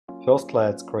First,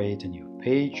 let's create a new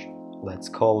page. Let's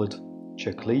call it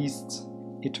checklists.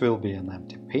 It will be an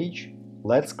empty page.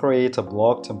 Let's create a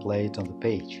blog template on the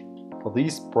page. For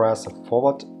this, press a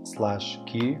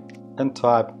 /key and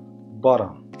type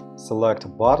button. Select a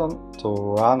button to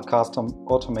run custom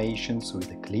automations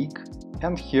with a click,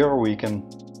 and here we can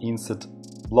insert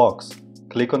blocks.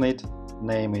 Click on it,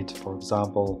 name it, for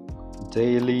example,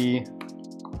 daily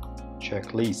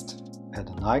checklist. Add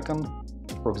an icon,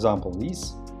 for example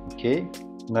this. OK.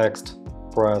 Next,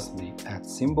 press the add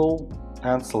symbol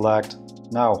and select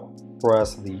now.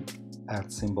 Press the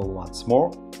add symbol once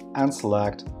more and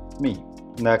select me.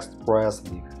 Next, press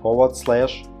the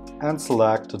 / and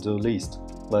select to-do list.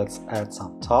 Let's add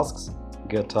some tasks.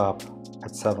 Get up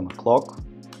at 7 o'clock.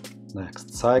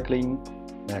 Next, cycling.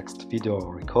 Next, video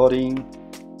recording.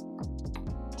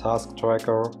 Task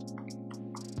tracker.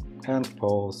 And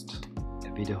post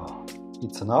a video.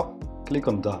 It's enough. Click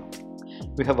on done.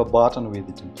 We have a button with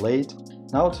the template.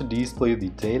 Now to display the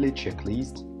daily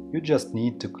checklist, you just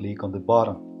need to click on the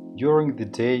button. During the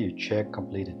day you check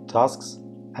completed tasks,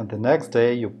 and the next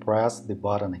day you press the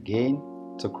button again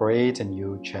to create a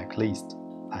new checklist.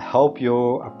 I hope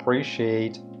you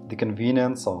appreciate the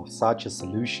convenience of such a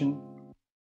solution.